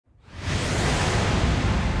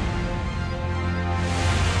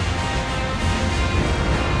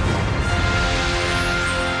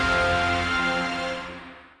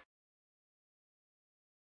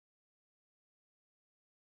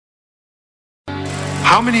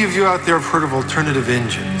How many of you out there have heard of alternative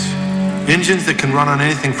engines? Engines that can run on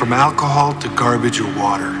anything from alcohol to garbage or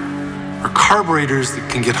water. Or carburetors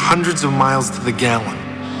that can get hundreds of miles to the gallon.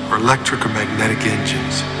 Or electric or magnetic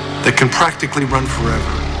engines that can practically run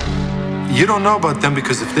forever. You don't know about them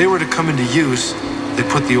because if they were to come into use, they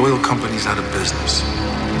put the oil companies out of business.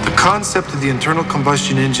 The concept of the internal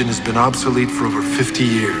combustion engine has been obsolete for over 50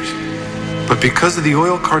 years. But because of the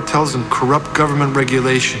oil cartels and corrupt government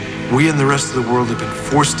regulation, we and the rest of the world have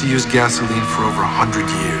been forced to use gasoline for over 100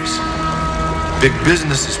 years. Big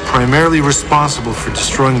business is primarily responsible for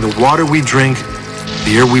destroying the water we drink,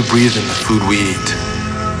 the air we breathe, and the food we eat.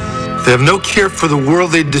 They have no care for the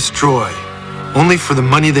world they destroy, only for the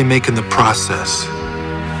money they make in the process.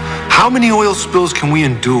 How many oil spills can we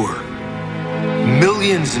endure?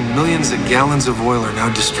 Millions and millions of gallons of oil are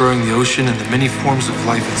now destroying the ocean and the many forms of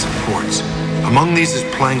life it supports. Among these is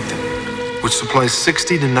plankton, which supplies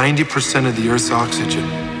 60 to 90% of the Earth's oxygen.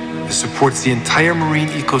 It supports the entire marine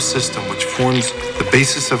ecosystem, which forms the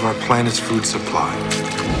basis of our planet's food supply.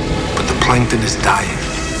 But the plankton is dying.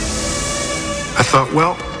 I thought,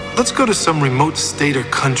 well, let's go to some remote state or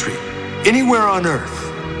country, anywhere on Earth.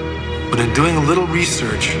 But in doing a little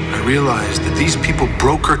research, I realized that these people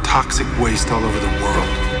broker toxic waste all over the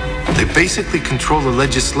world. They basically control the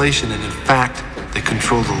legislation, and in fact, they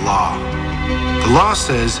control the law. The law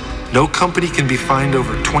says no company can be fined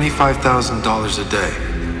over $25,000 a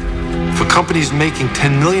day. If a company's making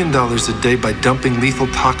 $10 million a day by dumping lethal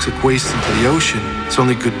toxic waste into the ocean, it's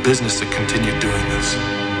only good business to continue doing this.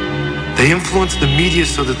 They influence the media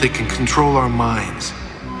so that they can control our minds.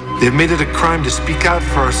 They've made it a crime to speak out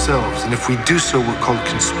for ourselves, and if we do so, we're called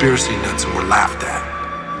conspiracy nuts and we're laughed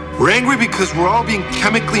at. We're angry because we're all being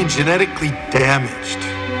chemically and genetically damaged,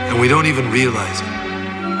 and we don't even realize it.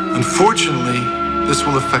 Unfortunately, this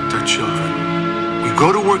will affect our children. We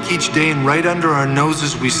go to work each day, and right under our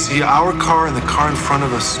noses, we see our car and the car in front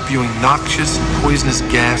of us spewing noxious and poisonous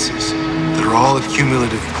gases that are all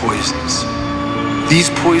accumulative poisons.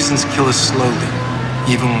 These poisons kill us slowly,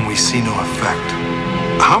 even when we see no effect.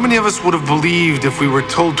 How many of us would have believed if we were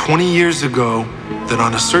told 20 years ago that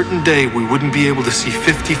on a certain day we wouldn't be able to see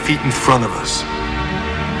 50 feet in front of us?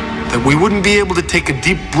 That we wouldn't be able to take a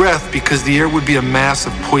deep breath because the air would be a mass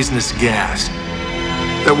of poisonous gas?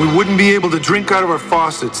 That we wouldn't be able to drink out of our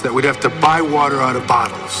faucets, that we'd have to buy water out of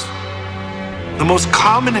bottles? The most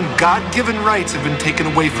common and God-given rights have been taken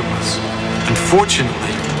away from us.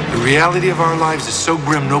 Unfortunately, the reality of our lives is so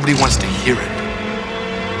grim nobody wants to hear it.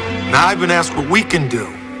 Now I've been asked what we can do.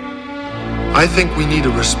 I think we need a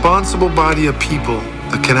responsible body of people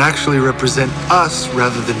that can actually represent us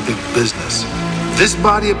rather than big business. This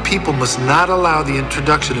body of people must not allow the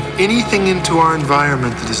introduction of anything into our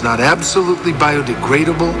environment that is not absolutely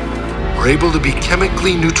biodegradable or able to be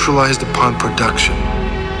chemically neutralized upon production.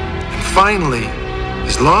 And finally,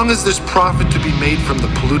 as long as there's profit to be made from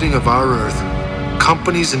the polluting of our Earth,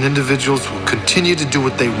 companies and individuals will continue to do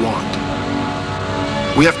what they want.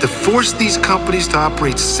 We have to force these companies to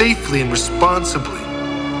operate safely and responsibly,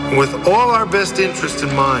 and with all our best interests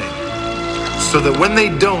in mind, so that when they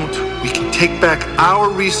don't, we can take back our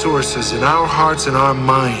resources and our hearts and our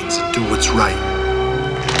minds and do what's right.